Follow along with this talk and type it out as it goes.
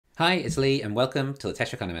Hi, it's Lee and welcome to the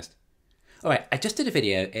Tech Economist. Alright, I just did a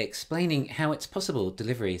video explaining how it's possible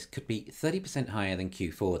deliveries could be 30% higher than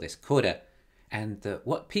Q4 this quarter, and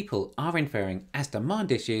what people are inferring as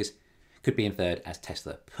demand issues could be inferred as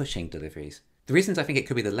Tesla pushing deliveries. The reasons I think it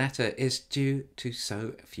could be the latter is due to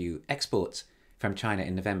so few exports from China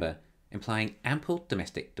in November, implying ample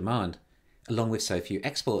domestic demand, along with so few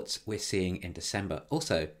exports we're seeing in December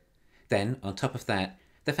also. Then, on top of that,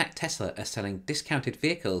 the fact Tesla are selling discounted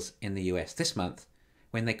vehicles in the US this month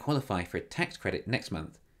when they qualify for a tax credit next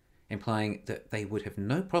month, implying that they would have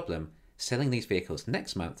no problem selling these vehicles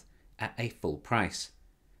next month at a full price.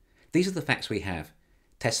 These are the facts we have.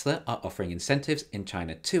 Tesla are offering incentives in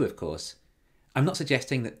China too, of course. I'm not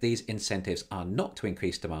suggesting that these incentives are not to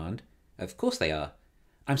increase demand. Of course they are.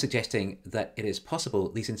 I'm suggesting that it is possible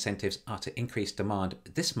these incentives are to increase demand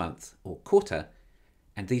this month or quarter,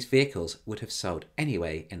 and these vehicles would have sold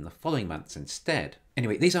anyway in the following months instead.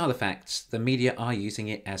 Anyway, these are the facts. The media are using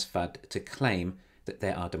it as FUD to claim that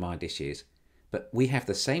there are demand issues. But we have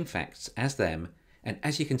the same facts as them, and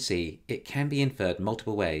as you can see, it can be inferred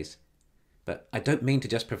multiple ways. But I don't mean to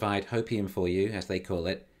just provide hopium for you, as they call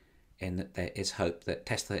it, in that there is hope that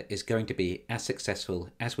Tesla is going to be as successful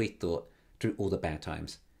as we thought through all the bad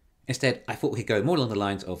times. Instead, I thought we could go more along the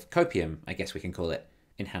lines of copium, I guess we can call it,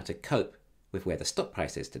 in how to cope with where the stock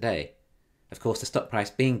price is today. Of course, the stock price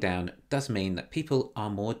being down does mean that people are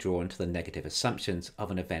more drawn to the negative assumptions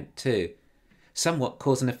of an event too. Somewhat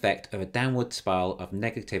cause and effect of a downward spiral of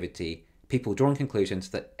negativity, people drawing conclusions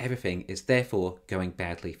that everything is therefore going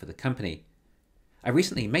badly for the company. I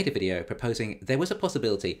recently made a video proposing there was a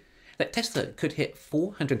possibility that Tesla could hit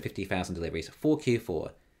 450,000 deliveries for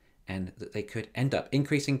Q4, and that they could end up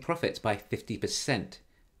increasing profits by 50%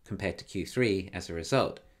 compared to Q3 as a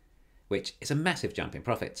result, which is a massive jump in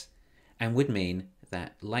profits, and would mean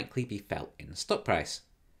that likely be felt in the stock price.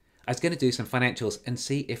 I was going to do some financials and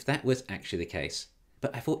see if that was actually the case,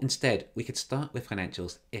 but I thought instead we could start with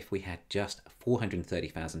financials if we had just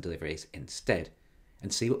 430,000 deliveries instead,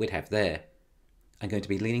 and see what we'd have there. I'm going to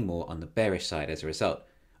be leaning more on the bearish side as a result,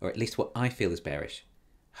 or at least what I feel is bearish,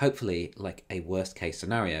 hopefully like a worst case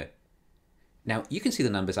scenario. Now you can see the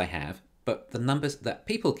numbers I have, but the numbers that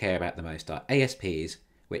people care about the most are ASPs,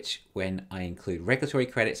 which, when I include regulatory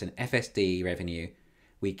credits and FSD revenue,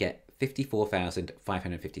 we get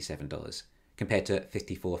 $54,557 compared to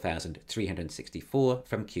 $54,364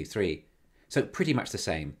 from Q3. So pretty much the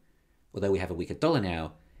same, although we have a weaker dollar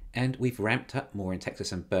now, and we've ramped up more in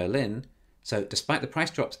Texas and Berlin, so despite the price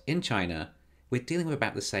drops in China, we're dealing with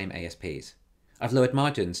about the same ASPs. I've lowered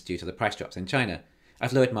margins due to the price drops in China.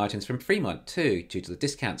 I've lowered margins from Fremont too, due to the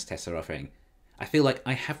discounts Tesla are offering. I feel like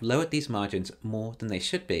I have lowered these margins more than they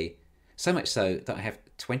should be, so much so that I have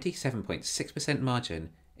 27.6% margin,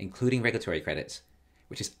 including regulatory credits,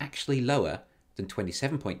 which is actually lower than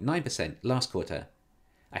 27.9% last quarter.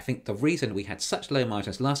 I think the reason we had such low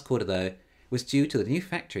margins last quarter, though, was due to the new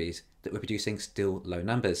factories that were producing still low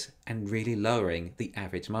numbers and really lowering the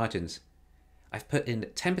average margins. I've put in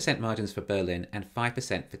 10% margins for Berlin and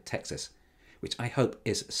 5% for Texas, which I hope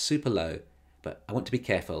is super low, but I want to be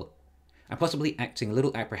careful. I'm possibly acting a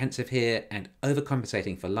little apprehensive here and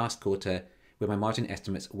overcompensating for last quarter where my margin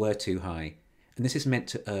estimates were too high, and this is meant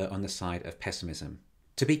to err on the side of pessimism.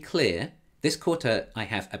 To be clear, this quarter I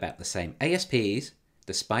have about the same ASPs,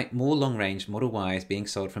 despite more long-range Model Ys being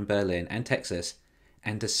sold from Berlin and Texas,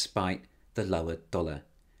 and despite the lower dollar.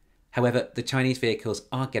 However, the Chinese vehicles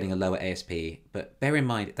are getting a lower ASP, but bear in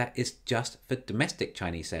mind that is just for domestic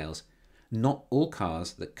Chinese sales. Not all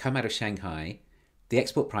cars that come out of Shanghai, the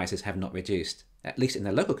export prices have not reduced, at least in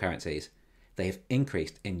their local currencies. They have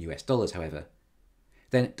increased in US dollars, however.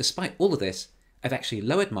 Then, despite all of this, I've actually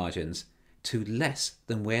lowered margins to less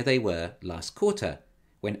than where they were last quarter,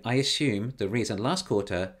 when I assume the reason last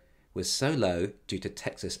quarter was so low due to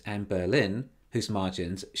Texas and Berlin, whose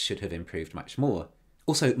margins should have improved much more.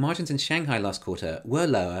 Also, margins in Shanghai last quarter were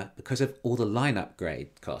lower because of all the line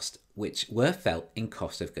upgrade cost, which were felt in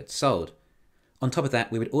cost of goods sold. On top of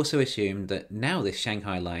that, we would also assume that now the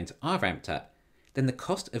Shanghai lines are ramped up, then the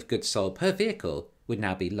cost of goods sold per vehicle would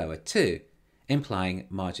now be lower too, implying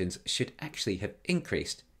margins should actually have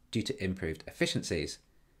increased due to improved efficiencies.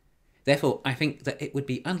 Therefore, I think that it would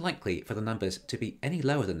be unlikely for the numbers to be any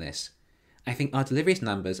lower than this. I think our deliveries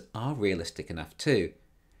numbers are realistic enough too.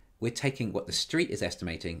 We're taking what the street is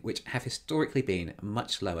estimating, which have historically been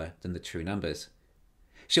much lower than the true numbers.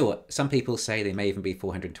 Sure, some people say they may even be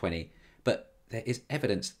 420, but there is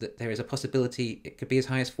evidence that there is a possibility it could be as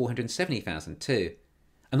high as 470,000 too.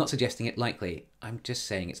 I'm not suggesting it likely, I'm just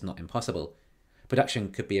saying it's not impossible.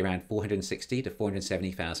 Production could be around 460 to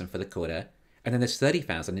 470,000 for the quarter, And then there's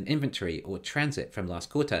 30,000 in inventory or transit from last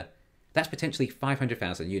quarter. That's potentially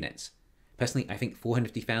 500,000 units. Personally, I think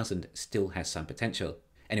 450,000 still has some potential.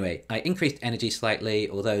 Anyway, I increased energy slightly,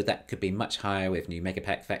 although that could be much higher with new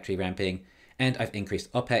Megapack factory ramping, and I've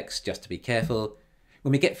increased OPEX just to be careful.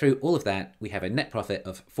 When we get through all of that, we have a net profit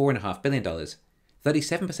of $4.5 billion,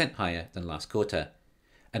 37% higher than last quarter,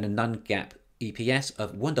 and a non-GAAP EPS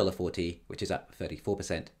of $1.40, which is up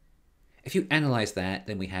 34%. If you analyse that,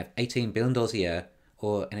 then we have $18 billion a year,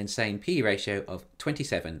 or an insane PE ratio of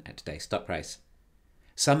 27 at today's stock price.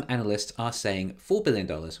 Some analysts are saying $4 billion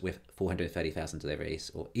with 430,000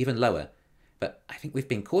 deliveries, or even lower, but I think we've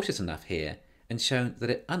been cautious enough here and shown that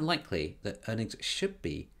it's unlikely that earnings should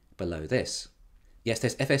be below this. Yes,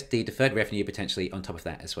 there's FSD deferred revenue potentially on top of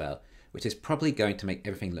that as well, which is probably going to make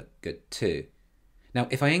everything look good too. Now,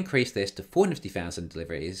 if I increase this to 450,000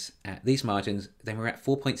 deliveries at these margins, then we're at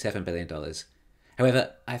 $4.7 billion.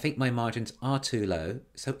 However, I think my margins are too low,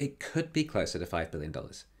 so it could be closer to $5 billion.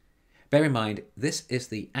 Bear in mind, this is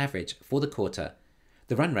the average for the quarter.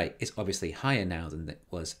 The run rate is obviously higher now than it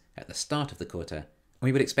was at the start of the quarter, and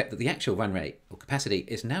we would expect that the actual run rate or capacity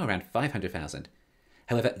is now around 500,000.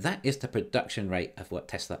 However, that is the production rate of what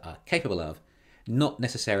Tesla are capable of, not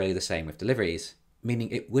necessarily the same with deliveries,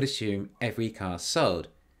 meaning it would assume every car sold.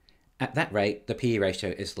 At that rate, the PE ratio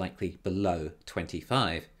is likely below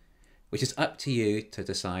 25, which is up to you to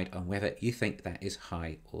decide on whether you think that is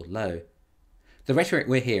high or low. The rhetoric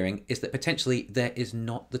we're hearing is that potentially there is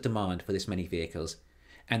not the demand for this many vehicles,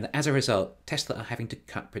 and that as a result, Tesla are having to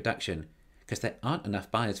cut production because there aren't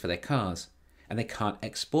enough buyers for their cars, and they can't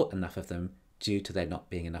export enough of them due to there not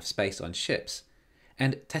being enough space on ships.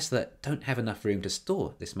 And Tesla don't have enough room to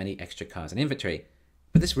store this many extra cars in inventory.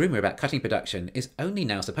 But this rumour about cutting production is only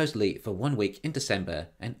now supposedly for 1 week in December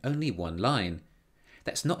and only one line.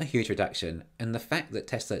 That's not a huge reduction, and the fact that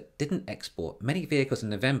Tesla didn't export many vehicles in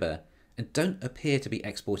November and don't appear to be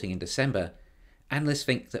exporting in December, analysts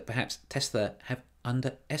think that perhaps Tesla have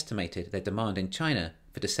underestimated their demand in China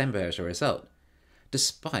for December as a result,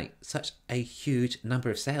 despite such a huge number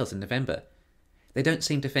of sales in November. They don't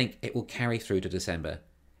seem to think it will carry through to December.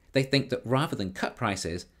 They think that rather than cut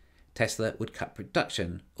prices, Tesla would cut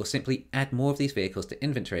production or simply add more of these vehicles to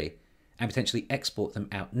inventory and potentially export them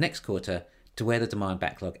out next quarter to where the demand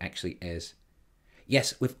backlog actually is.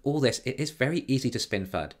 Yes, with all this, it is very easy to spin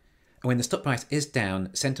FUD. And when the stock price is down,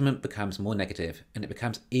 sentiment becomes more negative and it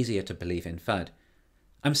becomes easier to believe in FUD.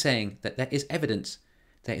 I'm saying that there is evidence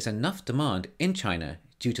there is enough demand in China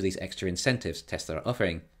due to these extra incentives Tesla are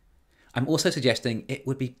offering. I'm also suggesting it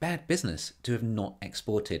would be bad business to have not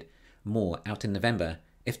exported more out in November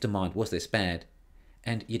if demand was this bad,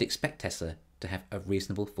 and you'd expect Tesla to have a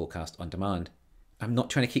reasonable forecast on demand. I'm not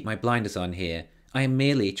trying to keep my blinders on here. I am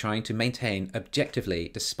merely trying to maintain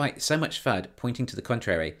objectively, despite so much FUD pointing to the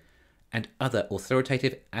contrary, and other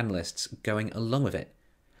authoritative analysts going along with it.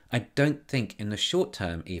 I don't think in the short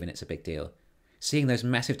term even it's a big deal. Seeing those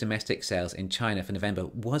massive domestic sales in China for November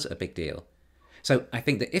was a big deal. So I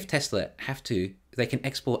think that if Tesla have to, they can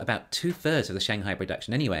export about 2/3 of the Shanghai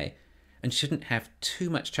production anyway, and shouldn't have too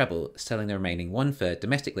much trouble selling the remaining 1/3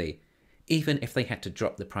 domestically, even if they had to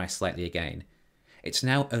drop the price slightly again. It's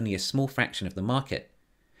now only a small fraction of the market.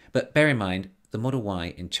 But bear in mind, the Model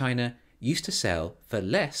Y in China used to sell for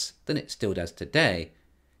less than it still does today.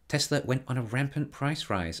 Tesla went on a rampant price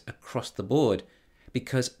rise across the board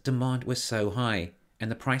because demand was so high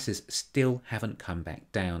and the prices still haven't come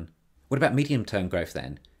back down. What about medium-term growth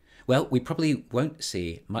then? Well, we probably won't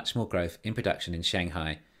see much more growth in production in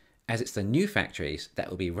Shanghai, as it's the new factories that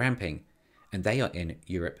will be ramping, and they are in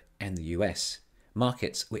Europe and the US,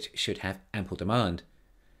 markets which should have ample demand.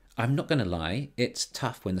 I'm not going to lie, it's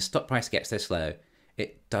tough when the stock price gets this low.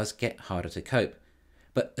 It does get harder to cope.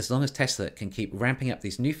 But as long as Tesla can keep ramping up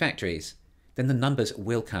these new factories, then the numbers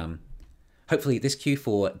will come. Hopefully this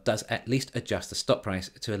Q4 does at least adjust the stock price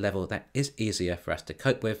to a level that is easier for us to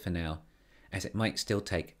cope with for now, as it might still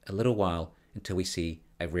take a little while until we see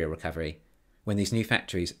a real recovery, when these new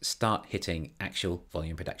factories start hitting actual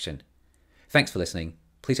volume production. Thanks for listening.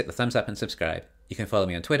 Please hit the thumbs up and subscribe. You can follow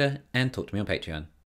me on Twitter and talk to me on Patreon.